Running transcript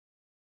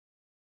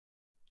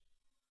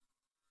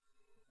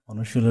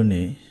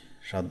অনুশীলনী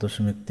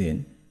 ৭.৩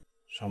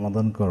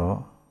 সমাধান করো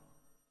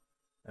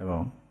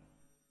এবং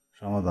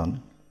সমাধান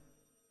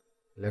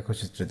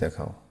লেখচিত্রে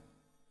দেখাও।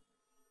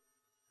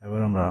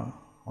 এবার আমরা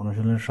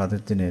অনুশীলনী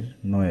 ৭.৩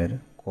 ৯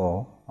 ক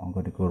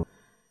অঙ্কটি করব।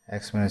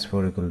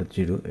 x-4 =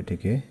 0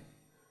 এটিকে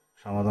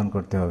সমাধান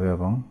করতে হবে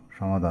এবং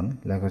সমাধান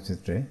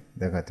লেখচিত্রে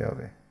দেখাতে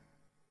হবে।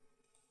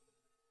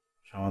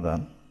 সমাধান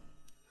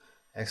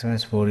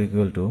x-4 =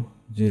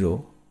 0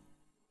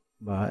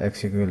 বা x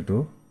 =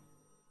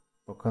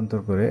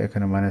 পক্ষান্তর করে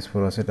এখানে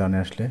 -4 আছে, ডানে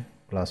আসলে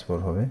 +4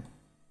 হবে।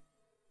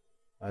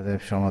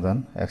 অতএব সমাধান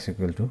x =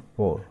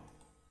 4।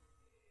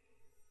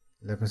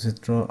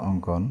 লেখচিত্র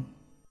অঙ্কন।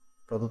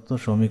 প্রদত্ত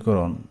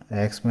সমীকরণ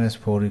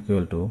x-4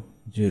 =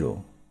 0।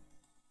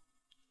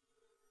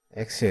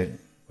 x এর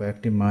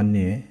কয়েকটি মান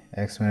নিয়ে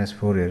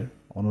x-4 এর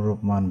অনুরূপ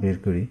মান বের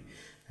করি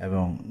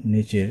এবং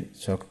নিচের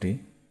ছকটি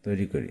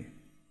তৈরি করি।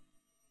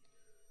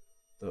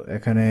 তো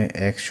এখানে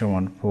x =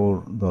 4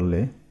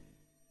 ধরলে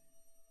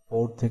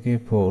 4 থেকে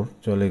 4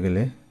 চলে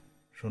গেলে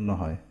 0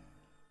 হয়,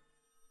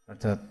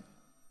 অর্থাৎ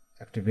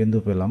একটি বিন্দু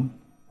পেলাম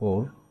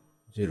 4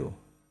 0।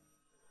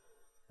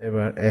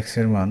 এবার x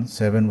এর মান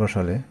 7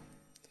 বসালে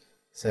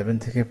 7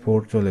 থেকে 4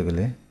 চলে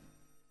গেলে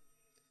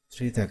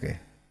 3 থাকে,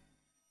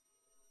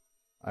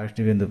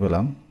 আরেকটি বিন্দু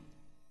পেলাম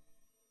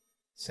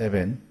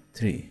 7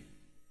 3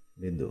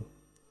 বিন্দু।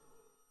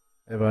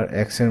 এবার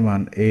x এর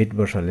মান 8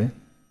 বসালে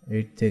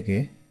 8 থেকে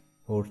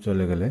 4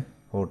 চলে গেলে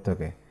 4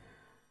 থাকে,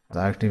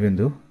 আরেকটি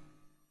বিন্দু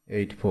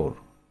 8 4।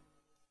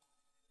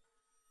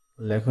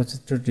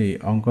 লেখচিত্রটি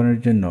অঙ্কনের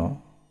জন্য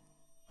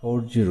 4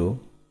 0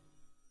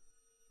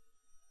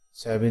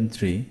 7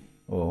 3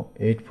 ও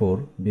 8 4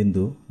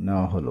 বিন্দু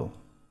নেওয়া হলো।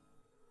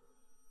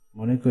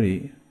 মনে করি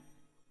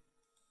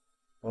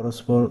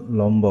পরস্পর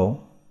লম্ব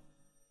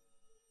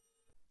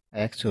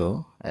x ও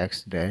x'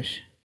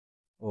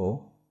 ও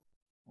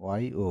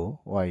y ও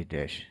y'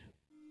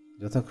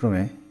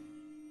 যথাক্রমে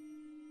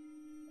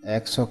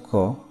x অক্ষ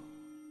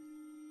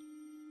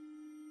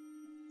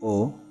ও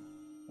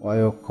y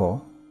অক্ষ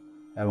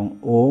এবং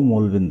O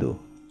মূলবিন্দু।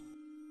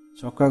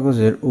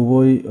 চক্রাগজের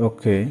উভয়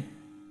অক্ষে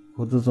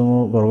ক্ষুদ্রতম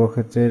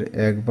বর্গক্ষেত্রের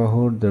এক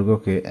বাহুর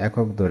দৈর্ঘ্যকে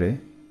একক ধরে,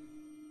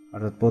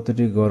 অর্থাৎ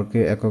প্রতিটি গড়কে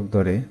একক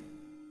ধরে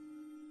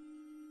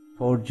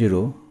 4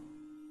 0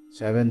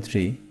 7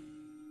 3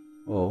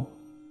 ও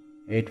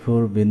 8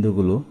 4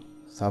 বিন্দুগুলো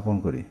স্থাপন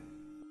করি।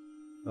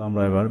 তো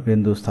আমরা এবার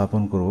বিন্দু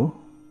স্থাপন করব।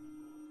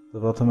 তো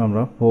প্রথমে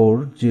আমরা 4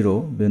 0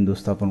 বিন্দু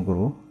স্থাপন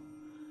করব।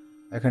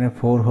 এখানে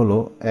 4 হলো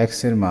x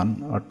এর মান,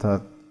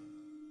 অর্থাৎ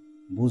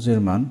ভুজের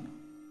মান।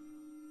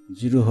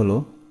 0 হলো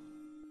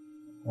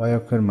y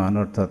অক্ষের মান,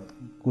 অর্থাৎ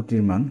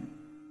কুটির মান।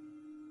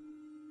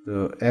 তো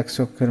x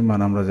অক্ষের মান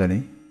আমরা জানি,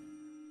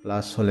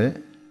 প্লাস হলে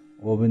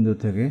ও বিন্দু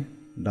থেকে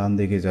ডান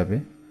দিকে যাবে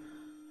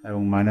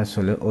এবং মাইনাস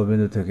হলে ও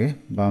বিন্দু থেকে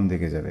বাম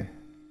দিকে যাবে।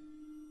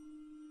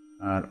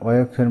 আর y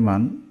অক্ষের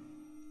মান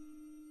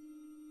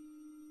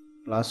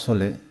প্লাস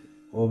হলে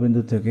ও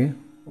বিন্দু থেকে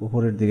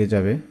উপরের দিকে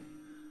যাবে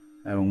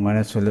এবং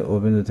মাইনাস হলে ও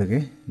বিন্দু থেকে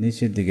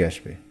নিচের দিকে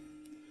আসবে।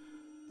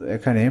 তো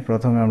এখানে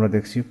প্রথমে আমরা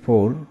দেখছি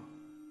 4,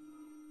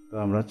 তো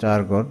আমরা 4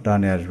 ঘর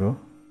ডানে আসব।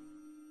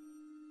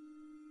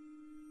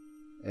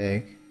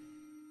 1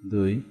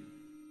 2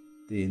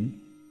 3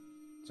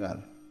 4।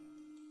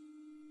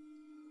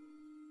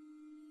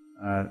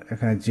 আর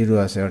এখানে 0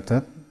 আছে,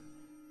 অর্থাৎ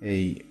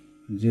এই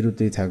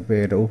 0তেই থাকবে,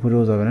 এটা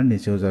উপরেও যাবে না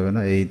নিচেও যাবে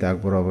না, এই দাগ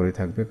বরাবরই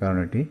থাকবে, কারণ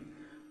এটি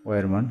y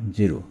এর মান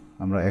 0।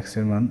 আমরা x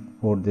এর মান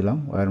 4 দিলাম,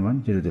 y এর মান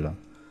 0 দিলাম।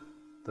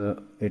 তো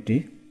এটি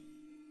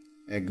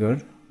 1 ঘর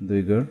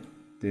 2 ঘর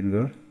 3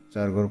 ঘর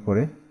 4 ঘর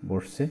পরে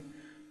বসছে,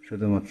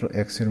 শুধুমাত্র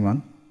x এর মান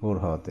 4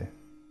 হওয়াতে।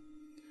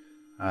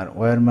 আর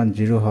y এর মান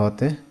 0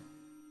 হওয়াতে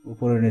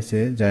উপরে নিচে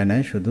যায়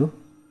নাই, শুধু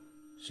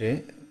সে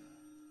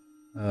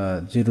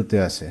 0তে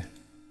আছে।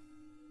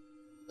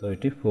 তো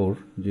এটি 4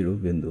 0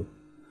 বিন্দু।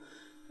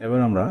 এবার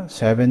আমরা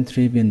 7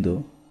 3 বিন্দু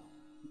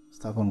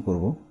স্থাপন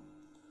করব।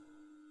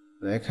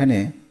 তো এখানে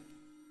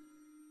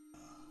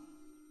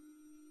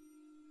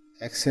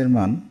x এর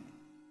মান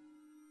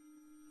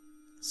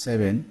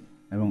 7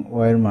 এবং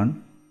y এর মান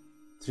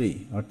 3,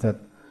 অর্থাৎ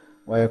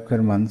y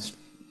অক্ষের মান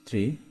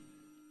 3,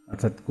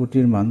 অর্থাৎ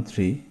কুটির মান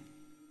 3।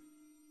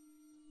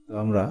 তো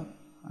আমরা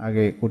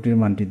আগে কুটির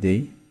মানটি দেই।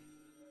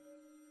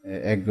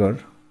 1 ঘর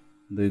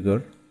 2 ঘর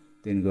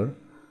 3 ঘর,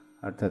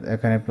 অর্থাৎ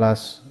এখানে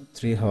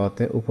 +3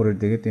 হওয়াতে উপরের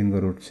দিকে 3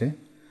 ঘর উঠছে।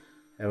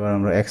 এবার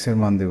আমরা x এর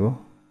মান দেব।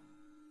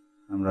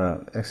 আমরা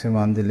x এর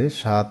মান দিলে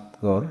 7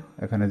 ঘর,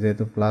 এখানে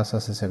যেহেতু প্লাস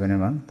আছে 7 এর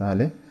মান,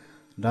 তাহলে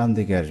ডান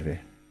দিকে আসবে।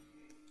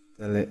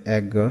 তাহলে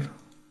 1 ঘর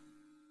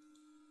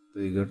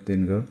 2 ঘর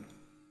 3 ঘর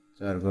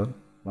 4 ঘর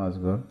 5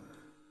 ঘর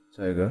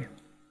 6 ঘর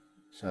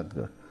 7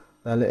 ঘর।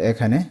 তাহলে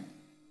এখানে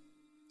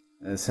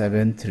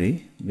 7 3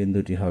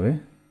 বিন্দুটি হবে।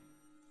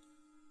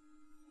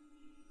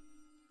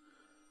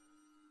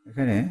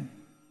 এখানে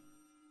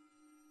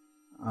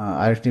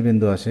আরেকটি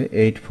বিন্দু আছে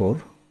 8 4।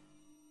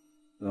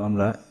 তো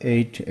আমরা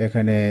 8,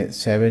 এখানে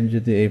 7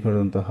 যদি এই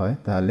পর্যন্ত হয়,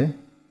 তাহলে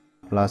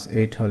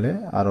 +8 হলে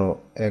আরও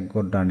 1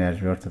 ঘর ডানে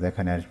আসবে, অর্থাৎ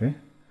এখানে আসবে।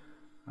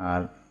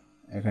 আর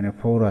এখানে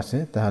 4 আছে,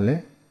 তাহলে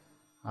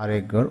আর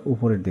এক ঘর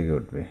উপরের দিকে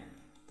উঠবে,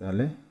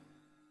 তাহলে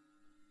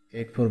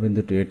 8 4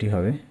 বিন্দুটি এটি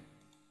হবে।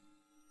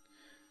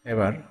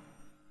 এবার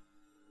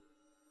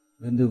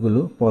বিন্দুগুলো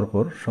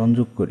পরপর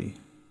সংযোগ করি।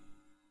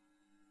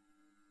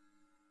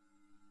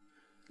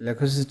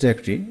 লেখচিত্রে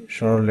একটি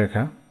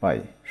সরলরেখা পাই।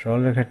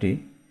 সরলরেখাটি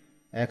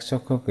x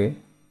অক্ষকে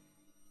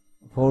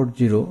 4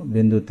 0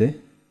 বিন্দুতে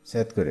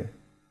ছেদ করে।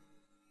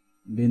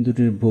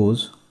 বিন্দুটির বুজ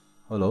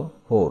হলো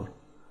 4,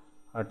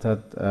 অর্থাৎ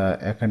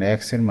এখানে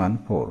x এর মান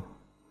 4।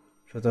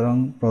 সুতরাং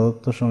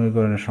প্রদত্ত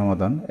সমীকরণের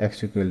সমাধান x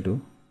 =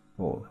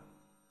 4।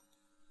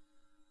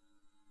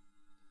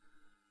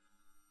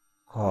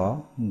 খ,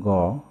 গ,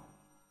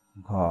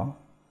 ঘ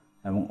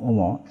এবং ওম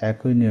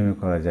একই নিয়মে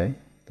করা যায়,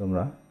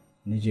 তোমরা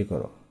নিজে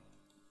করো।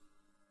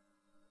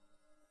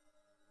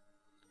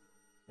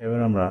 এবার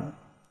আমরা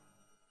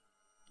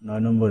 9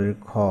 নম্বরের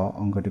খ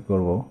অঙ্কটি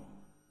করব।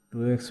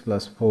 2x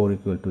 + 4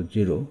 =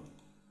 0।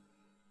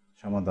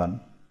 সমাধান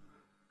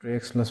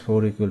 2x +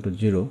 4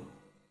 = 0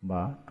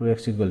 বা 2x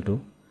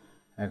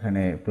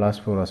এখানে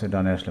 +4 আছে,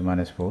 ডানে আসলে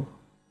 -4,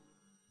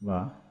 বা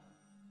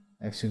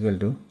x =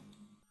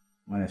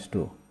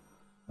 -2।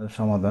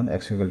 সমাধান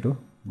x =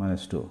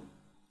 -2।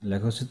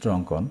 লেখচিত্র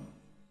অঙ্কন।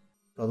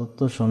 প্রদত্ত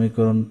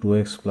সমীকরণ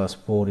 2x +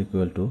 4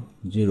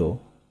 = 0,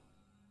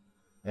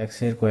 x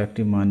এর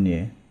কয়েকটি মান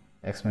নিয়ে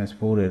x -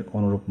 4 এর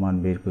অনুরূপ মান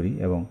বের করি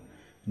এবং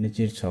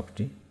নিচের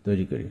ছকটি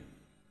তৈরি করি।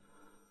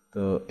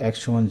 তো x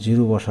 =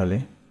 0 বসালে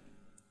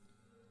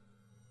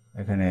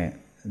এখানে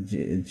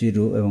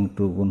 0 এবং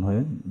 2 গুণ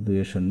হয়ে 2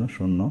 এর 0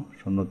 0,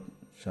 0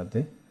 সাথে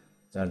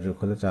 4 যোগ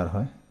হলে 4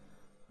 হয়।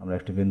 আমরা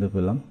একটি বিন্দু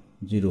পেলাম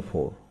 0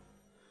 4।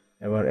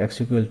 এবার x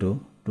 =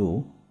 2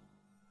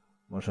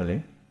 বসালে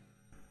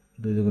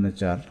 2 দুগুণে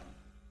 4,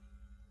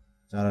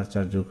 4 আর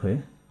 4 যোগ হয়ে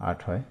 8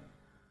 হয়।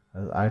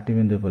 আরেকটি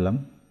বিন্দু পেলাম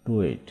 2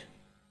 8।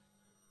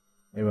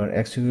 এবার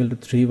x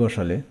 = 3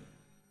 বসালে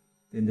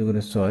 3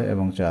 দুগুণে 6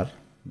 এবং 4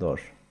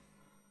 10,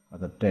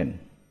 অর্থাৎ 10।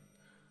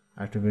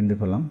 আরেকটি বিন্দু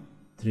পেলাম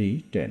 3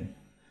 10।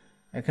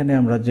 এখানে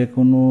আমরা যে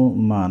কোনো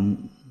মান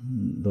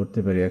ধরতে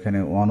পারি, এখানে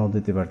 1ও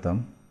দিতে পারতাম,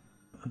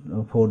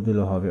 4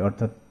 দিলেও হবে,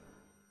 অর্থাৎ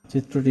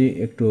চিত্রটি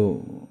একটু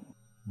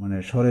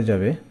সরে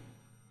যাবে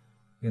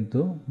কিন্তু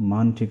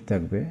মান ঠিক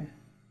থাকবে।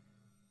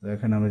 তো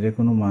এখানে আমরা যে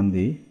কোনো মান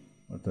দিই,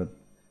 অর্থাৎ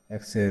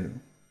x এর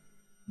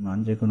মান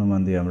যে কোনো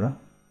মান দিয়ে আমরা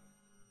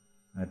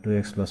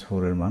 2x +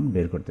 4 এর মান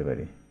বের করতে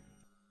পারি।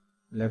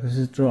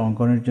 লেখচিত্র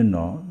অঙ্কনের জন্য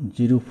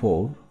 0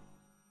 4,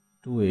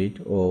 2 8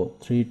 ও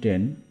 3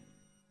 10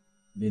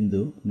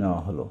 বিন্দু নেওয়া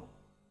হলো।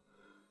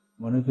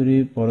 মনে করি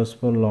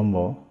পরস্পর লম্ব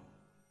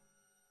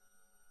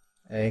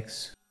x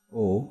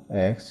ও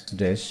x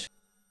ড্যাশ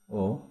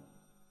ও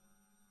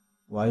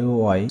y ও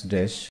y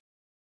ড্যাশ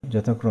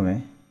যথাক্রমে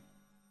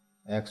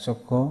x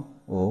অক্ষ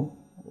ও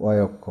y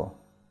অক্ষ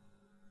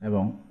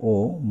এবং O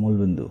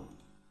মূলবিন্দু।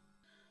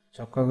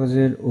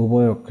 ছক্কাগজের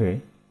উভয় অক্ষে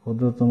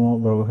ক্ষুদ্রতম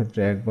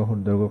বর্গক্ষেত্রে এক বাহুর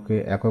দৈর্ঘ্যকে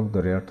একক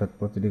ধরে, অর্থাৎ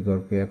প্রতিটি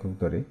গড়কে একক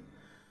ধরে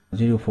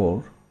 0 4,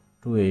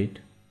 2 8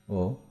 ও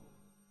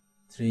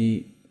 3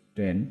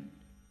 10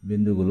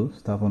 বিন্দুগুলো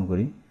স্থাপন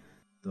করি।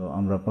 তো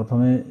আমরা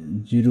প্রথমে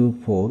 0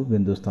 4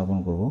 বিন্দু স্থাপন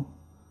করব।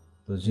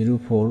 তো 0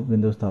 4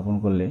 বিন্দু স্থাপন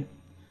করলে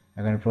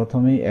এখানে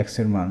প্রথমেই x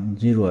এর মান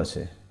 0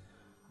 আছে,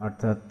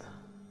 অর্থাৎ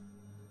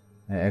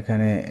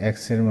এখানে x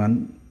এর মান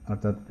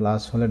অর্থাৎ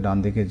প্লাস হলে ডান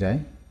দিকে যায়,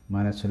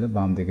 মাইনাস হলে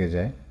বাম দিকে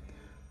যায়।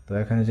 তো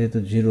এখানে যেহেতু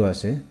 0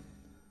 আছে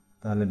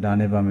তাহলে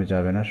ডানে বামে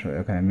যাবে না,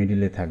 এখানে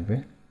মিডিলে থাকবে।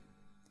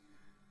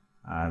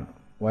 আর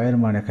y এর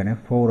মান এখানে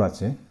 4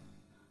 আছে,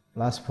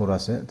 +4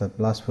 আছে, অর্থাৎ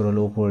 +4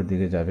 হলে উপরের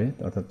দিকে যাবে,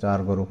 অর্থাৎ 4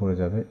 ঘর উপরে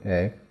যাবে,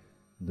 1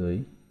 2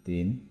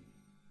 3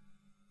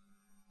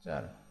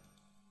 4,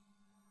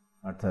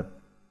 অর্থাৎ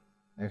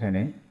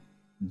এখানে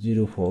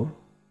 0 4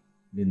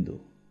 বিন্দু।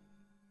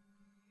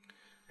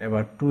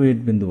 এবার 2 8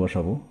 বিন্দু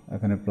বসাবো।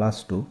 এখানে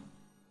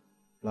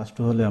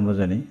 +2 হলে আমরা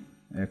জানি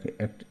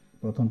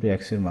প্রথমটি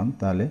x এর মান,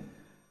 তাহলে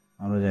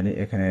আমরা জানি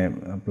এখানে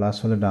প্লাস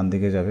হলে ডান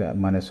দিকে যাবে,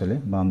 মাইনাস হলে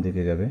বাম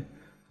দিকে যাবে।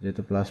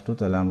 যেহেতু +2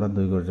 তাহলে আমরা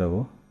 2 ঘর যাব,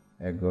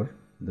 1 ঘর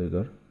 2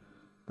 ঘর।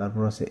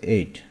 তারপর আছে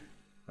 8,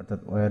 অর্থাৎ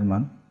y এর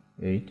মান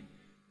 8,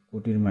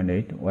 কোটির মান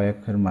 8, y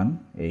অক্ষের মান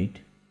 8,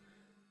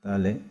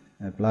 তাহলে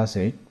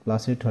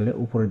 +8 হলে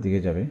উপরের দিকে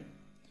যাবে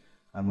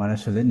আর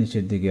মাইনাস হলে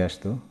নিচের দিকে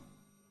আসতো।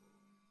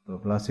 তো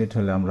 +8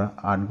 হলে আমরা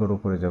 8 ঘর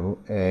উপরে যাব,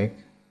 1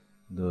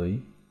 2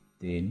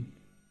 3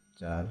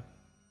 4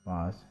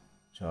 5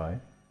 6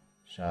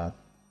 7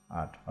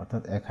 8,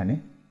 অর্থাৎ এখানে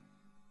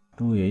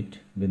 2 8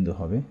 বিন্দু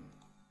হবে,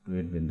 2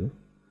 8 বিন্দু।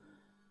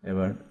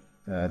 এবার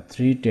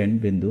 3 10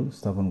 বিন্দু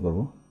স্থাপন করব।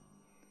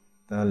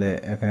 তাহলে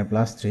এখানে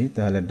 +3,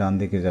 তাহলে ডান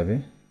দিকে যাবে,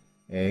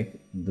 1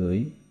 2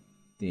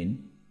 3।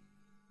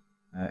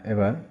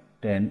 এবার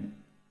 10,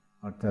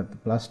 অর্থাৎ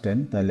 +10,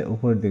 তাহলে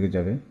উপরের দিকে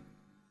যাবে,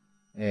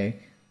 1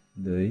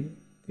 2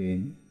 3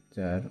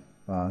 4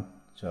 5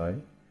 6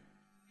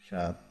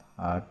 7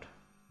 8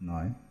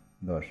 9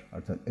 10,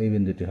 অর্থাৎ এই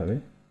বিন্দুটি হবে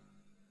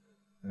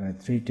এখানে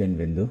 3 10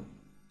 বিন্দু।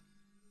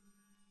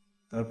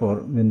 তারপর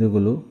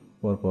বিন্দুগুলো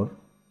পরপর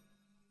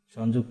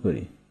সংযোগ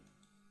করি।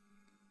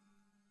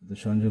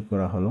 সংযোগ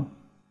করা হলো।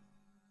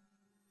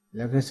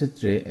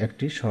 লেখচিত্রে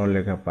একটি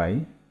সরলরেখা পাই।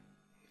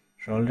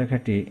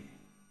 সরলরেখাটি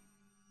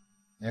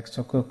x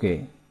অক্ষকে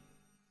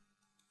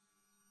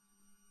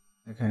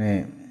এখানে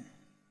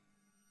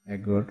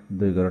 1 গড়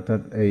 2 গড়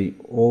অর্থাৎ এই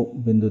ও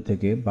বিন্দু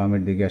থেকে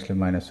বামের দিকে আসলে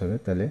মাইনাস হবে,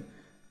 তাহলে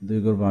 2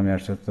 গড় বামে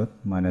আসছে অর্থাৎ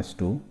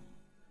 -2।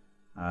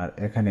 আর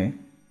এখানে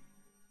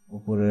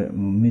উপরে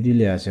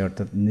মিডিলে আছে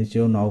অর্থাৎ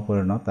নিচেও না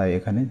উপরে না, তাই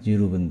এখানে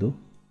 0 বিন্দু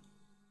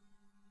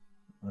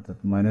অর্থাৎ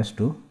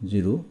 -2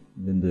 0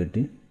 বিন্দু।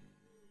 এটি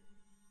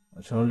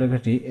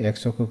সরলরেখাটি x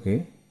অক্ষকে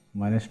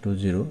 -2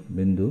 0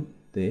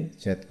 বিন্দুতে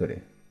ছেদ করে।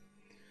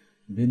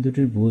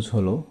 বিন্দুটির ভুজ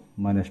হলো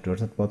 -2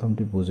 অর্থাৎ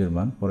প্রথমটি ভুজের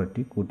মান,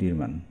 পরেরটি কোটির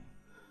মান।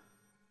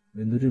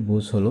 বিন্দুটির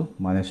ভুজ হলো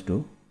 -2।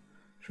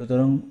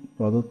 সুতরাং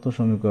প্রদত্ত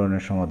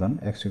সমীকরণের সমাধান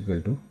x =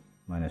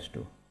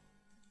 -2।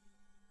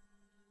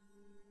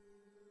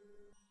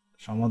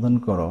 সমাধান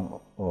করো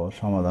ও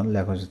সমাধান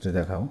লেখচিত্রে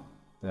দেখাও।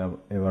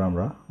 এবার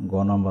আমরা গ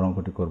নম্বর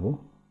অঙ্কটি করব।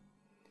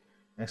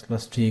 x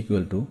 + 3 =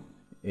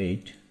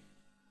 8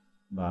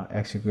 বা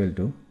x =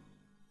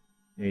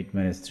 8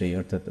 - 3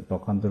 অর্থাৎ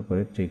পক্ষান্তর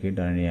করে 3 কে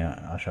ডানে নিয়ে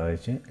আসা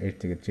হয়েছে। 8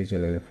 থেকে 3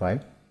 চলে গেলে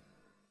 5।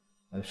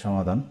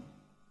 সমাধান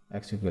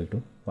x =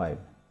 5।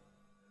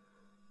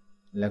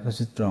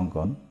 লেখচিত্র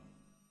অঙ্কন।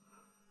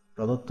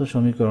 প্রদত্ত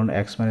সমীকরণ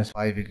x -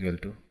 5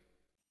 =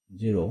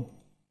 0।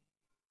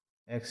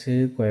 x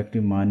এর কয়েকটি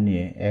মান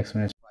নিয়ে x -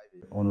 5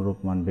 এর অনুরূপ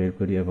মান বের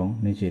করি এবং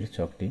নিচের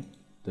ছকটি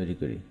তৈরি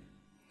করি।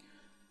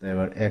 তো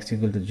এবার x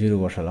 = 0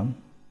 বসালাম।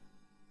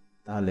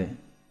 তাহলে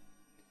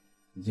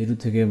 0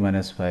 থেকে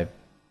 -5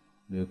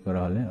 বিয়োগ করা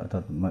হলে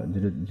অর্থাৎ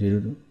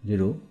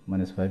 0 -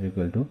 5 =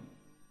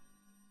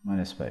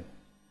 -5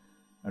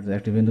 অর্থাৎ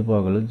একটি বিন্দু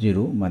পাওয়া গেল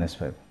 0 -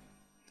 5।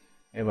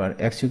 এবার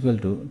x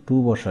 = 2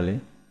 বসালে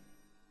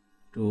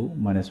 2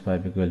 -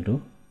 5 =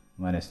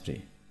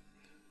 -3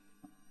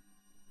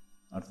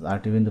 অর্থাৎ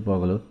আরেকটি বিন্দু পাওয়া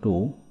গেল 2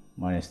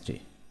 -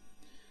 3।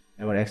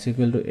 এবার x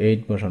 = 8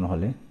 বসানো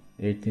হলে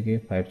 8 থেকে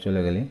 5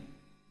 চলে গেলে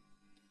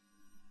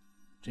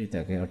 3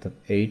 থাকে অর্থাৎ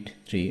 8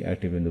 3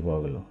 একটি বিন্দু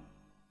পাওয়া গেল।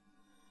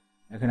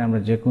 এখানে আমরা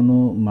যে কোনো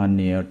মান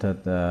নিয়ে অর্থাৎ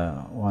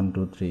 1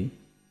 2 3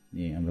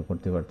 নিয়ে আমরা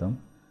করতে পারতাম,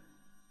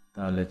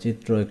 তাহলে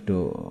চিত্র একটু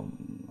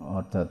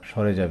অর্থাৎ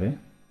সরে যাবে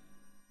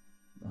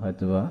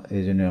হয়তোবা,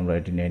 এই জন্য আমরা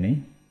এটি নিয়ে নিই।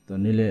 তো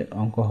নিলে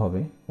অঙ্ক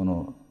হবে, কোনো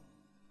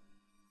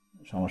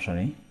সমস্যা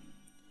নেই।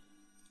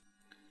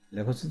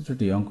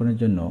 লেখচিত্রটি অঙ্কনের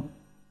জন্য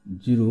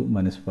 0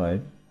 -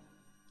 5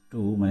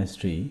 2 -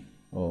 3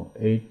 ও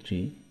 8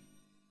 3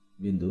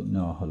 বিন্দু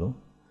নেওয়া হলো।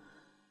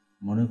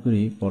 মনে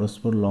করি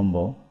পরস্পর লম্ব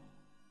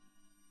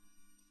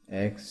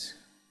x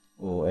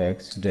ও x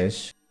ড্যাশ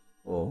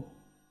ও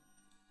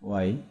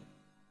y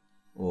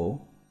ও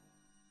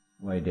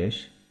y ড্যাশ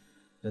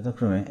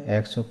যথাক্রমে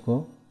x অক্ষ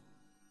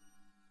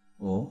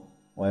ও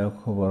y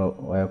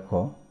অক্ষ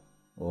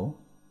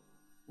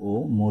ও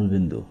মূল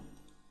বিন্দু।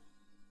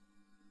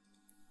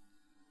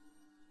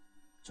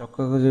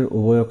 চক্রাকারের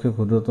উভয় অক্ষে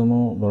ক্ষুদ্রতম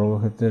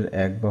বর্গক্ষেত্রের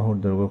এক বাহুর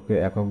দৈর্ঘ্যকে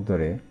একক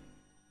ধরে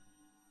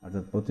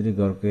অর্থাৎ প্রতিটি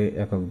গড়কে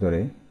একক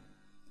ধরে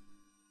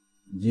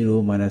 0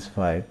 -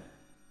 5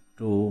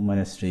 2 -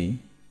 3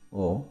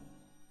 ও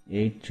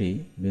 8 3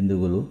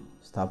 বিন্দুগুলো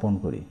স্থাপন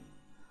করি।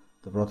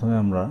 তো প্রথমে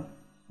আমরা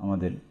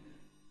আমাদের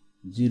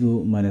 0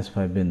 -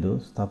 5 বিন্দু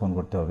স্থাপন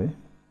করতে হবে।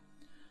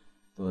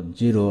 তো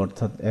 0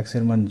 অর্থাৎ x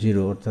এর মান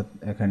 0 অর্থাৎ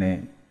এখানে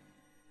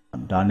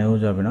ডানেও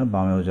যাবে না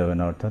বামেও যাবে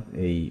না অর্থাৎ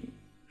এই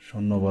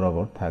শূন্য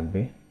বরাবর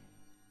থাকবে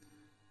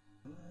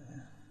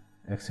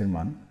x এর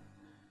মান।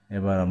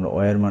 এবার আমরা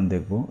y এর মান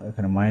দেখব।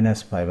 এখানে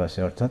 -5 আছে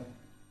অর্থাৎ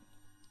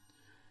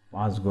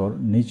 5 গড়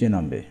নিচে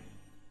নামবে।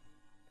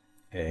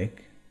 1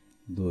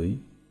 2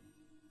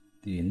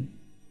 3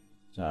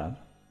 4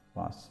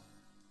 5।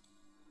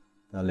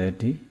 তাহলে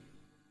এটি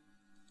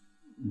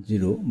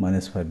 0 -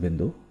 5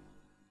 বিন্দু।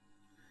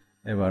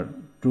 এবার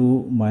 2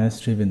 -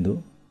 3 বিন্দু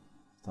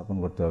স্থাপন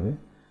করতে হবে।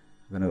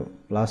 এখানে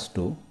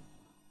 +2,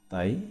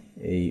 তাই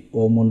এই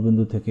ও মূল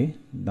বিন্দু থেকে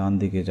ডান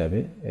দিকে যাবে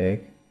 1।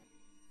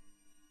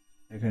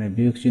 এখানে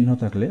বিয়োগ চিহ্ন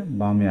থাকলে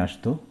বামে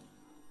আসতো,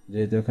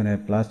 যেহেতু এখানে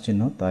প্লাস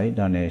চিহ্ন তাই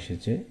ডানে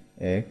এসেছে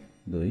 1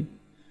 2।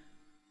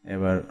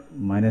 এবার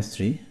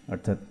 -3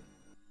 অর্থাৎ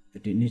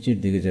এটি নিচের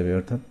দিকে যাবে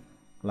অর্থাৎ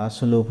প্লাস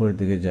হলে উপরের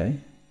দিকে যায়,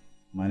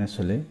 মাইনাস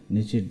হলে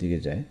নিচের দিকে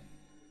যায়।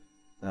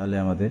 তাহলে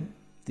আমাদের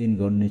 3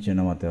 গড় নিচে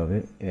নামাতে হবে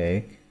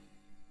 1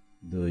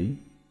 2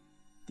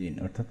 3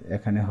 অর্থাৎ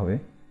এখানে হবে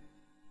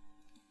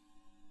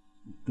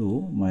 2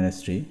 -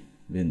 3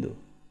 বিন্দু।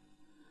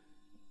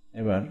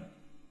 এবার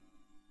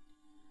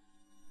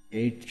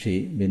 8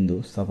 3 বিন্দু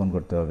স্থাপন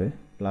করতে হবে।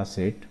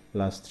 +8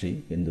 +3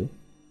 বিন্দু।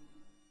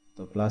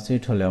 তো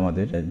 +8 হলে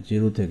আমাদের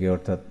 0 থেকে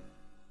অর্থাৎ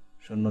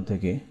 0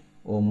 থেকে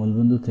ও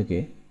মূলবিন্দু থেকে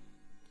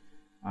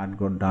 8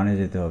 গড় ডানে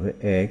যেতে হবে।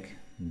 1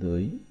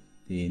 2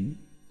 3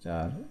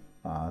 4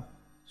 5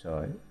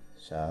 6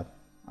 7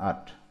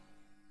 8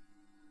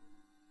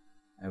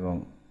 এবং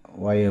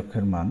y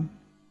অক্ষের মান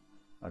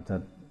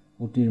অর্থাৎ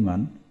কোটির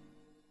মান,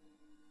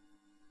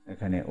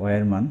 এখানে y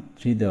এর মান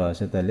 3 দেওয়া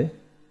আছে, তাহলে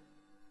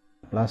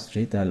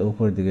 +3 তাহলে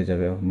উপরের দিকে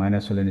যাবে,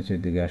 মাইনাস হলে নিচের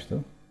দিকে আসতো।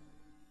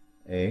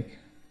 1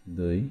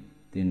 2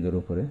 3 ঘর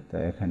উপরে,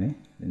 তাই এখানে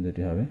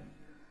বিন্দুটি হবে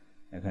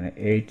এখানে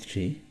 8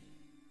 3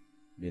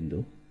 বিন্দু।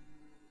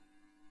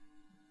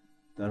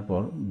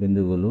 তারপর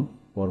বিন্দুগুলো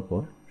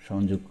পরপর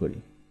সংযোগ করি।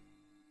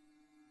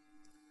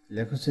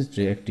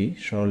 লেখচিত্রে একটি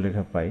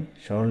সরলরেখা পাই।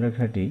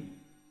 সরলরেখাটি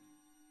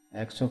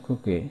x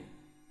অক্ষকে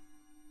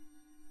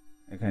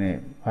এখানে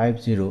 5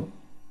 0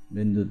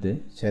 বিন্দুতে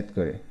ছেদ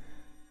করে,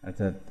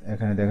 অর্থাৎ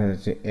এখানে দেখা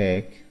যাচ্ছে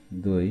 1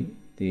 2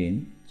 3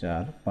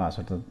 4 5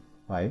 অর্থাৎ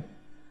 5,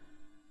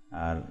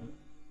 আর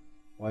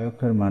y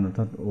অক্ষের মান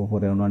অর্থাৎ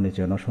উপরে না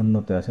নিচে না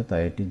শূন্যতে আছে,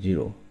 তাই এটি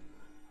 0,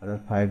 অর্থাৎ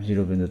 5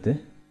 0 বিন্দুতে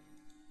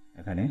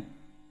এখানে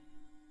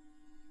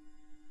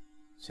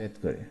ছেদ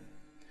করে।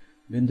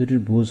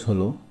 বিন্দুটির ভুজ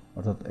হলো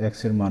অর্থাৎ x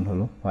এর মান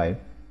হলো 5,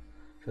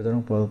 সুতরাং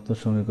প্রদত্ত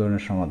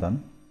সমীকরণের সমাধান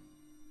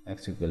x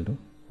 =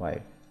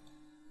 5।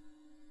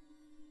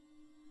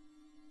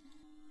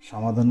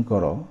 সমাধান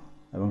করো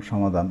এবং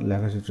সমাধান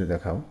লেখচিত্রে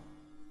দেখাও।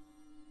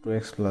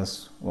 2x +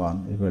 1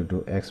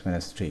 = x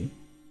 - 3।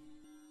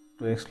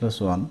 2x +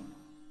 1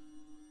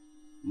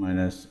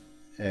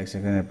 - x,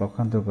 এখানে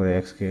পক্ষান্তর করে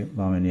x কে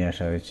বামে নিয়ে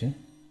আসা হয়েছে,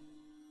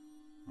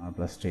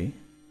 +3।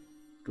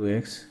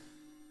 2x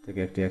থেকে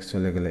একটি x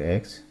চলে গেলে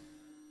x,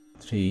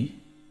 3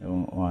 এবং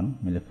 1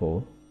 মিলে 4,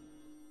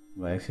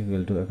 বা x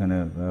 = এখানে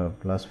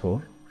 +4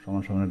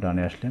 সমান সমান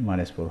ডানে আসলে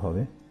 -4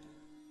 হবে।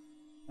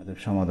 অতএব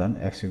সমাধান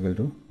x =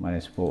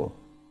 -4।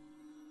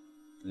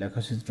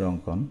 লেখচিত্র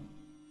অঙ্কন।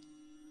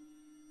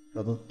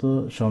 প্রদত্ত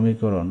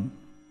সমীকরণ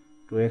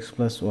 2x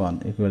 + 1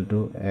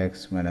 = x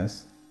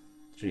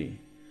 - 3।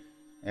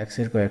 x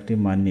এর কয়েকটি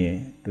মান নিয়ে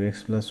 2x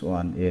 +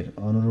 1 এর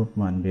অনুরূপ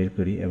মান বের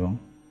করি এবং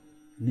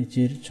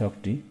নিচের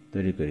ছকটি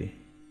তৈরি করি।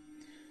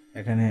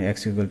 এখানে x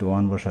 =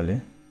 1 বসালে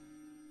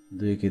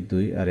 2 কে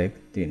 2 আর 1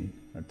 3,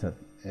 অর্থাৎ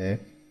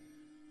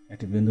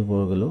একটি বিন্দু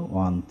পাওয়া গেল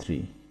 1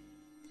 3।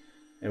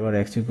 এবার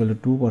x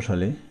 = 2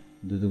 বসালে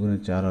 2 ×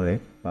 4 আর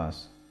 1 5,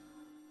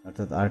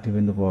 অর্থাৎ আরেকটি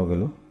বিন্দু পাওয়া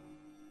গেল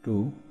 2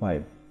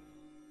 5।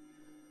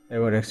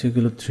 এবার x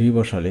 = 3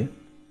 বসালে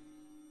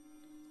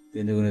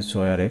 3 ×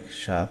 6 আর 1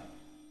 7,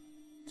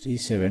 3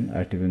 7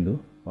 আরেকটি বিন্দু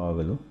পাওয়া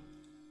গেল।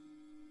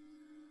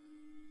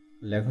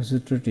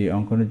 লেখচিত্রটি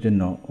অঙ্কনের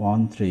জন্য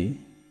 1 3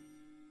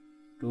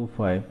 2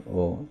 5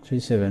 ও 3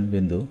 7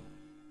 বিন্দু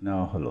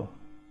নেওয়া হলো।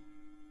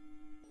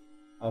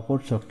 অপর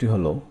ছকটি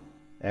হলো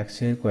x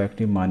এর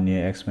কয়েকটি মান নিয়ে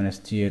x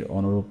 - 3 এর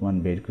অনুরূপ মান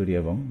বের করি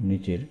এবং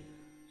নিচের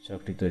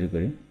ছকটি তৈরি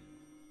করি।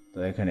 তো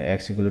এখানে x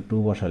 = 2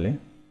 বসালে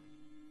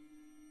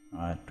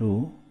 2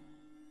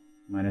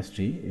 -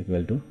 3 =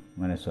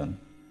 -1,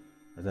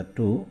 অর্থাৎ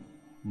 2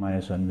 -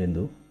 1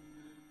 বিন্দু।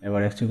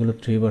 এবার x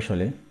 = 3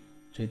 বসালে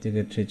 3 থেকে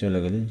 3 চলে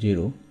গেলে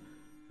 0,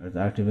 অর্থাৎ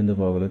আরেকটি বিন্দু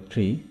পাওয়া গেল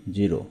 3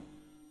 0।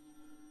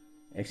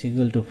 x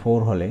 = 4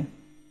 হলে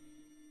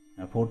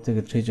 4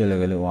 থেকে 3 চলে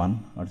গেলে 1,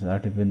 অর্থাৎ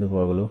আরেকটি বিন্দু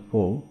পাওয়া গেল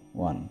 4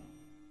 1।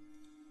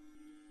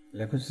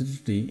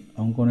 লেখচিত্রটি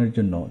অঙ্কনের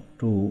জন্য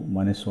 2 -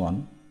 1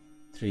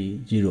 3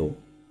 0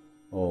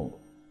 ও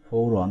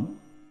 4 1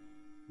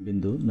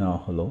 বিন্দু নেওয়া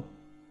হলো।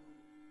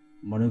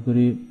 মনে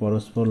করি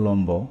পরস্পর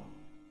লম্ব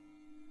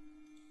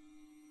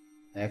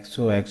x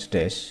ও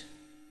x'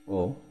 ও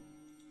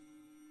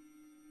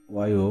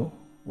y ও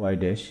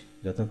y'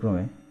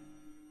 যথাক্রমে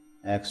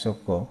x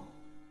অক্ষ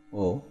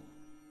ও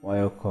y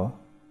অক্ষ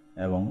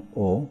এবং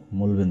O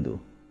মূলবিন্দু।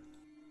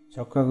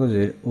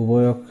 ছক্কাগজের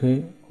উভয় অক্ষে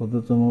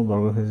ক্ষুদ্রতম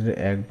বর্গক্ষেত্রের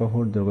এক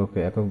বাহুর দৈর্ঘ্যকে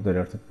একক ধরে,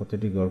 অর্থাৎ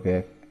প্রতিটি গড়কে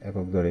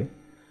একক ধরে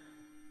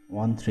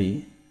 1 3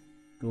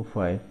 2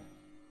 5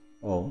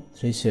 ও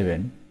 3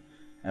 7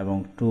 এবং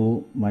 2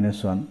 -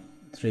 1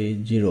 3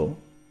 0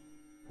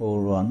 4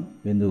 1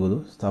 বিন্দুগুলো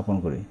স্থাপন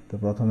করি। তো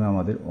প্রথমে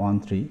আমাদের 1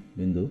 3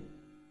 বিন্দু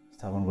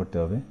স্থাপন করতে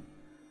হবে,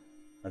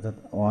 অর্থাৎ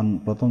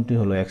প্রথমটি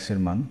হলো x এর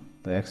মান।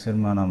 তো x এর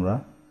মান আমরা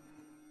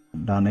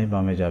ডানে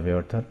বামে যাবে,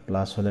 অর্থাৎ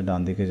প্লাস হলে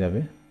ডান দিকে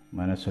যাবে,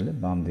 মাইনাস হলে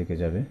বাম দিকে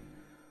যাবে।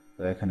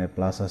 তো এখানে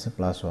প্লাস আছে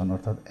 +1,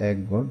 অর্থাৎ 1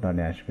 ঘর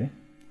ডানে আসবে।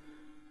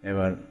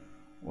 এবার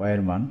y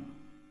এর মান,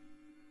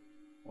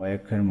 y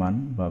অক্ষের মান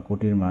বা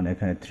কোটির মান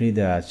এখানে 3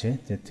 দেওয়া আছে,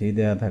 যে 3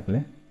 দেওয়া থাকলে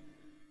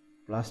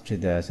 +3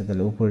 দেওয়া আছে,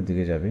 তাহলে উপরের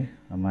দিকে যাবে,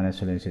 আর মাইনাস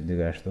হলে নিচের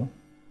দিকে আসতো।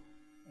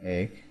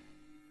 1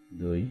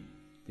 2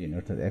 3,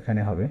 অর্থাৎ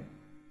এখানে হবে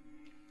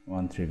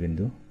 1 3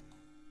 বিন্দু।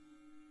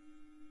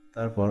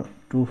 তারপর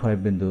 2 5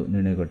 বিন্দু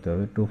নির্ণয় করতে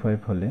হবে। 2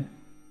 5 হলে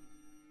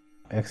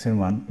x এর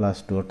মান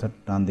 +2, অর্থাৎ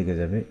ডান দিকে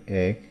যাবে,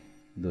 1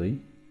 2।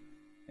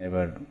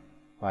 এবার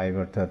 5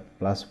 অর্থাৎ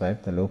 +5,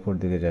 তাহলে উপর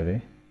দিকে যাবে,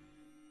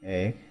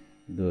 1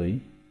 2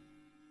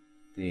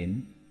 3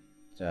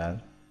 4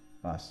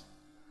 5,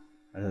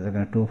 অর্থাৎ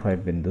এখানে 2 5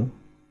 বিন্দু।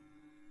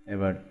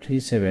 এবার 3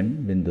 7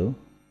 বিন্দু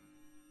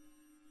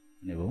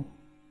নেব।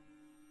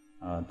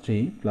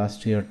 3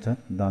 +3 অর্থাৎ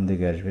ডান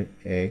দিকে আসবে,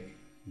 1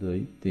 2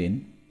 3।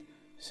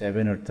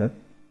 7 অর্থাৎ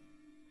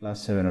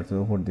 +7 অর্থাৎ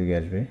উপর দিকে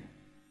আসবে,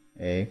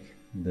 1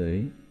 2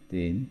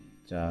 3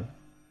 4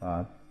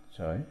 5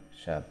 6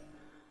 7,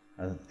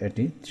 অর্থাৎ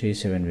এটি 3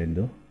 7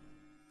 বিন্দু।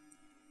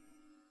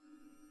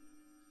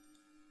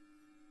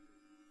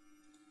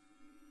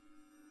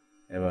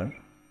 এবার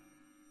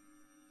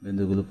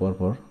বিন্দুগুলো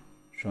পরপর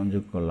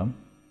সংযোগ করলাম।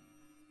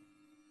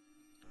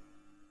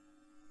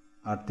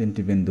 আর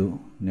 3টি বিন্দু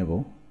নেব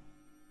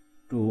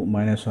 2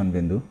 -1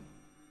 বিন্দু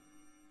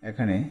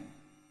এখানে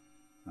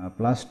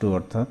 +2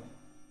 অর্থাৎ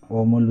ও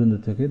মূলবিন্দু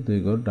থেকে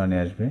 2 ঘর ডানে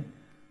আসবে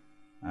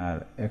আর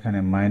এখানে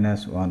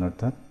 -1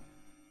 অর্থাৎ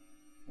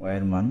y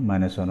এর মান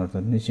 -1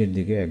 অর্থাৎ নিচের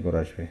দিকে 1 ঘর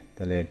আসবে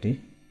তাহলে এটি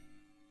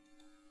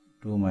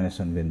 2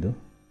 -1 বিন্দু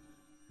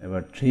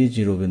এবার 3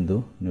 0 বিন্দু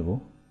নেব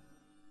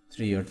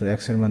 3 অর্থাৎ x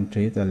এর মান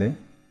 3 তাহলে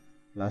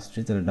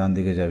 +3 তাহলে ডান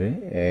দিকে যাবে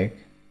 1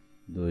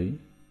 2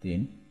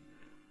 3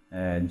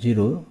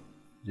 0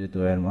 যেহেতু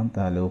y এর মান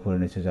তাহলে উপরে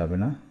নিচে যাবে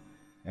না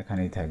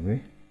এখানেই থাকবে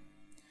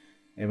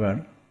এবার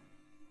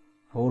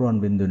 4 1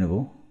 বিন্দু নেব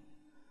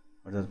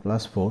অর্থাৎ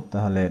 +4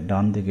 তাহলে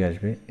ডান দিকে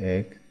আসবে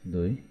 1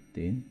 2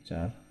 3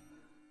 4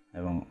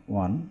 এবং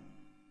 1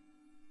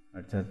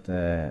 অর্থাৎ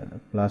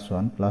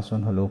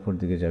 +1 হলে উপর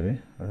দিকে যাবে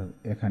অর্থাৎ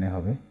এখানে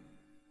হবে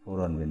 4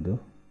 1 বিন্দু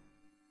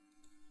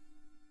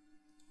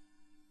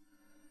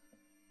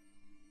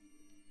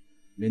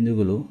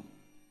বিন্দুগুলো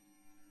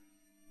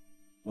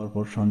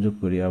পরপর সংযোগ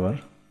করি আবার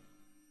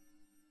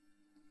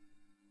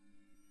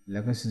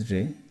লেখচিত্রে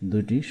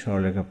দুটি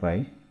সরলরেখা পাই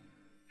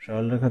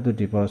সরলরেখা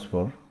দুটি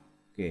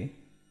পরস্পরকে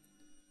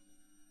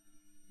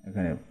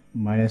এখানে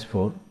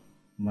 -4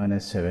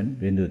 -7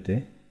 বিন্দুতে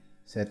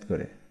ছেদ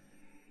করে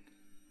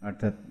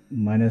অর্থাৎ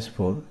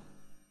 -4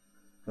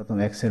 প্রথম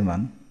x এর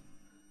মান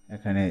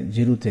এখানে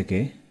 0 থেকে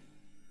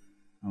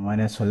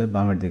মাইনাস হলে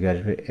বামের দিকে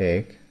আসবে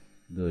 1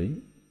 2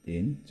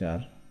 3 4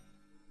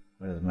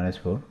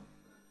 -4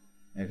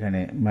 এখানে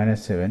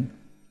 -7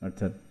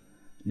 অর্থাৎ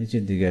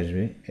নিচের দিকে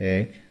আসবে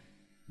 1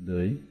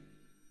 2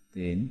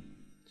 3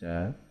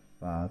 4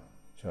 5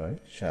 6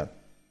 7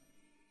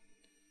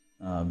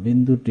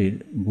 বিন্দুটির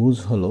ভুজ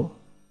হলো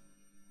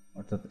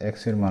অর্থাৎ x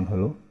এর মান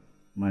হলো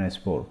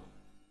 -4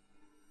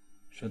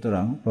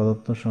 সুতরাং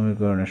প্রদত্ত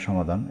সমীকরণের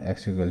সমাধান x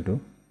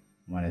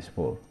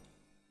 -4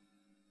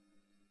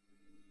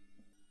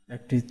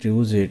 একটি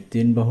ত্রিভুজের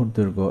 3 বাহুর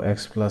দৈর্ঘ্য x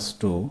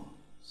 + 2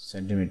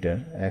 সেন্টিমিটার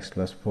x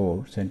 + 4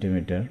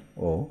 সেন্টিমিটার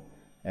ও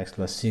x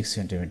 + 6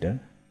 সেন্টিমিটার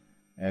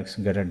x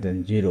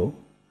 > 0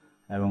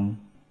 এবং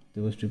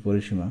ত্রিভুজটির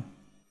পরিসীমা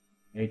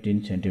 18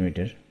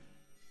 সেন্টিমিটার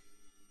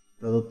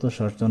প্রদত্ত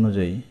শর্ত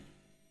অনুযায়ী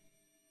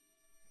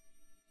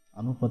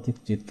আনুপাতিক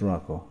চিত্র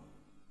আঁকো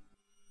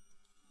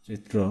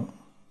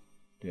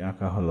চিত্রটি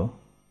আঁকা হলো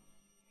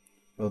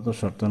প্রদত্ত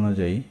শর্ত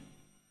অনুযায়ী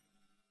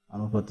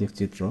আনুপাতিক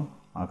চিত্র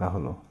আঁকা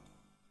হলো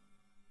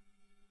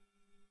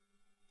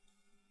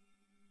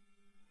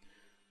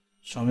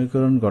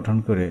সমীকরণ গঠন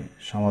করে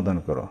সমাধান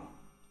করো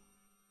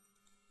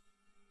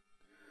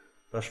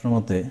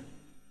প্রশ্নমতে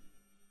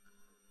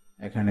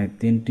এখানে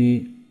 3টি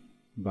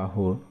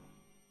বাহুর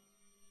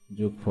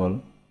যোগফল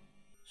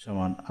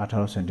সমান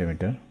 18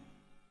 সেন্টিমিটার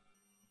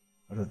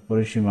অর্থাৎ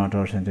পরিসীমা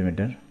 18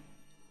 সেন্টিমিটার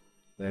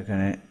তো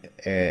এখানে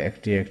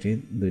একটি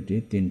দুইটি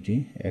তিনটি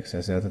x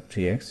আছে অর্থাৎ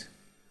 3x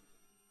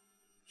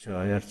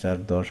 6 আর 4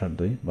 10 আর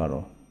 2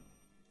 12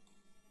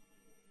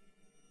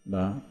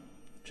 বা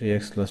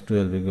 3x +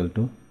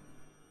 12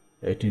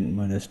 18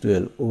 -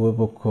 12 উভয়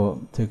পক্ষ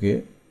থেকে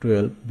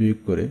 12 বিয়োগ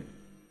করে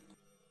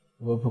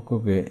উভয়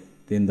পক্ষকে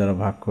 3 দ্বারা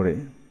ভাগ করে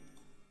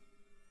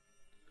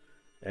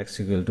x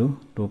 =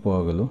 2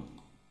 পাওয়া গেল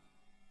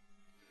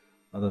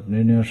অর্থাৎ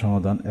নির্ণয়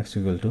সমাধান x =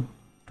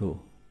 2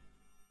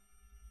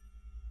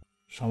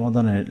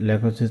 সমাধানের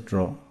লেখচিত্র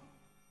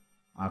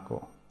আঁকো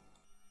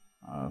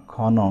খ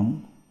নং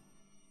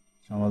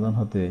সমাধান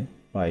হতে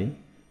পাই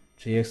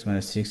 3x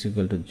 - 6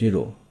 =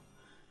 0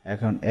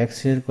 এখন x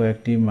এর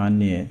কয়েকটি মান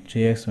নিয়ে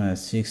 3x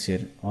 - 6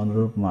 এর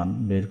অনুরূপ মান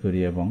বের করি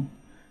এবং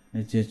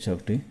নিচের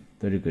ছকটি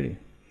তৈরি করি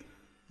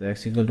তো x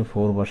 =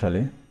 4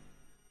 বসালে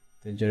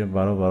 3 4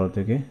 12 12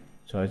 থেকে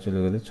 6 চলে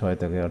গেলে 6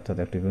 থাকে অর্থাৎ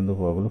একটি বিন্দু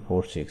পাওয়া গেল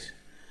 4 6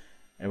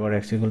 এবার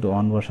x =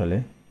 1 বসালে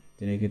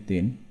 3 কে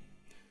 3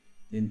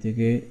 3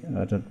 থেকে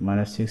অর্থাৎ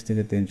 -6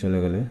 থেকে 3 চলে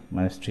গেলে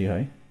 -3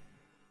 হয়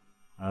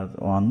আর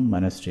 1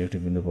 -3 একটি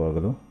বিন্দু পাওয়া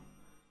গেল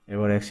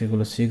এবার x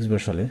 = 6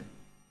 বসালে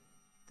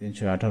 3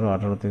 6 18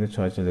 18 থেকে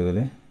 6 চলে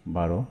গেলে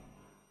 12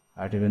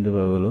 আরেকটি বিন্দু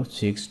পাওয়া গেল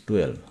 6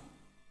 12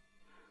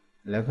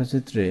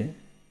 লেখচিত্রে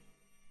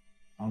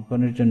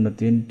অঙ্কনের জন্য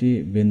 3টি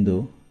বিন্দু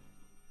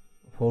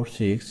 4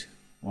 6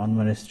 1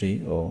 - 3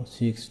 ও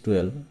 6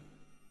 12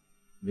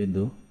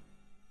 বিন্দু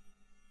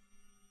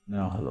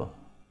নেওয়া হলো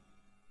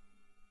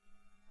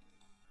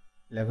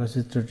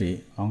লেখচিত্রটি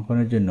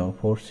অঙ্কনের জন্য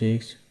 4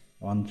 6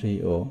 1 3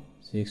 ও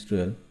 6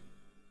 12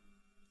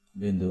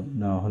 বিন্দু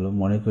নেওয়া হলো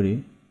মনে করি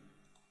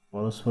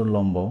পরস্পর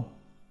লম্ব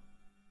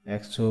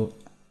x ও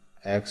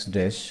x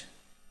ড্যাশ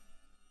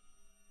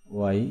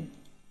y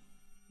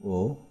ও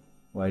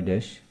y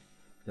ড্যাশ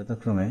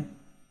যথাক্রমে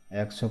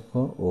x অক্ষ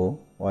ও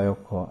y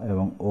অক্ষ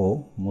এবং O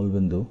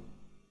মূলবিন্দু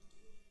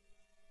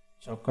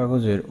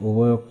চক-কাগজের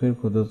উভয় অক্ষের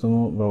ক্ষুদ্রতম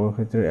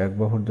বর্গক্ষেত্রের এক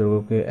বাহুর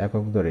দৈর্ঘ্যকে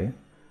একক ধরে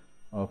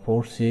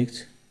 4 6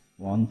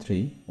 1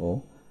 3 ও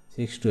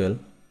 6 12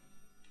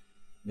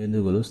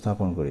 বিন্দুগুলো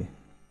স্থাপন করি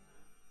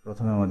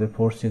প্রথমে আমাদের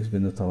 4 6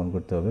 বিন্দু স্থাপন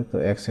করতে হবে তো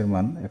x এর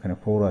মান এখানে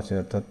 4 আছে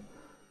অর্থাৎ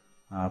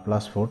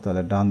 +4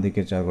 তাহলে ডান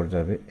দিকে 4 ঘর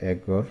যাবে 1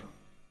 ঘর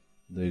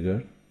 2 ঘর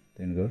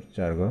 3 ঘর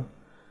 4 ঘর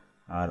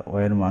আর ও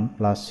এর মান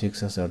 +6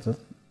 আছে, অর্থাৎ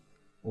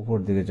উপর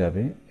দিকে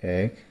যাবে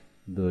 1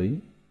 2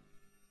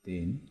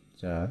 3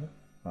 4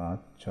 5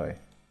 6,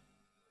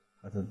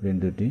 অর্থাৎ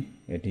বিন্দুটি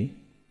এটি।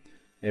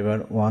 এবার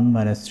 1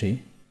 -3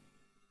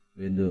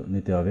 বিন্দু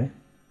নিতে হবে।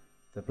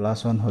 তো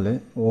 +1 হলে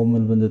ও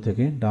মূলবিন্দু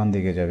থেকে ডান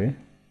দিকে যাবে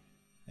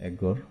 1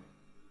 ঘর,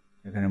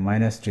 এখানে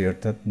 -3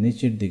 অর্থাৎ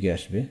নিচের দিকে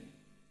আসবে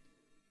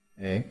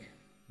 1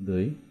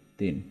 2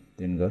 3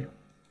 3 ঘর।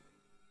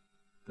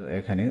 তো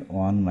এখানে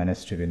 1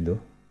 -3 বিন্দু।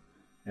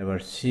 এবার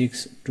 6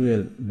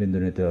 12 বিন্দু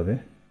নিতে হবে।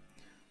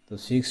 তো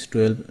 6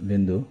 12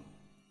 বিন্দু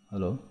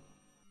হলো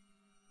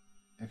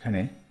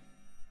এখানে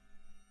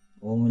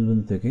ও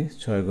মূলবিন্দু থেকে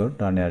 6 ঘর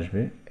ডানে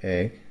আসবে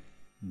 1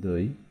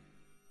 2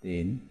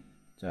 3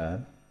 4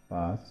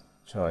 5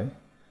 6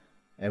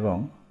 এবং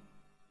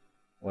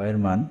ও এর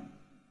মান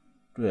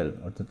 12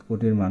 অর্থাৎ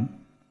কোটির মান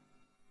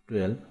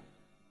 12,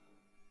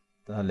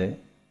 তাহলে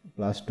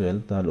 +12,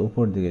 তাহলে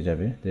উপর দিকে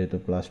যাবে যেহেতু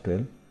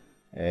 +12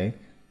 1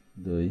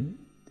 2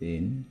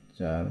 3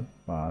 4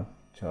 5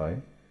 6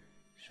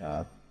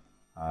 7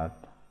 8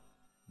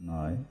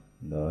 9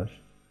 10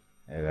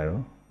 11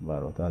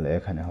 12, তাহলে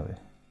এখানে হবে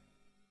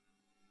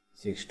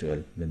 6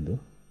 12 বিন্দু।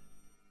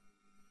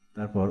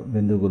 তারপর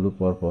বিন্দুগুলো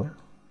পরপর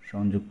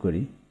সংযোগ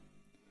করি।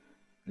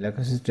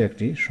 লেখাচিত্রে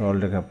একটি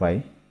সরলরেখা পাই।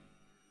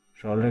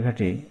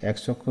 সরলরেখাটি x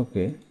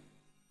অক্ষকে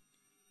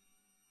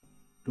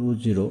 2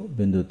 0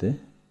 বিন্দুতে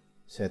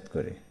ছেদ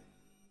করে।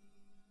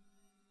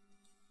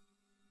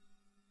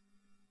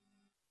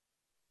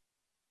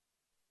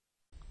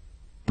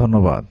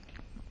 ধন্যবাদ।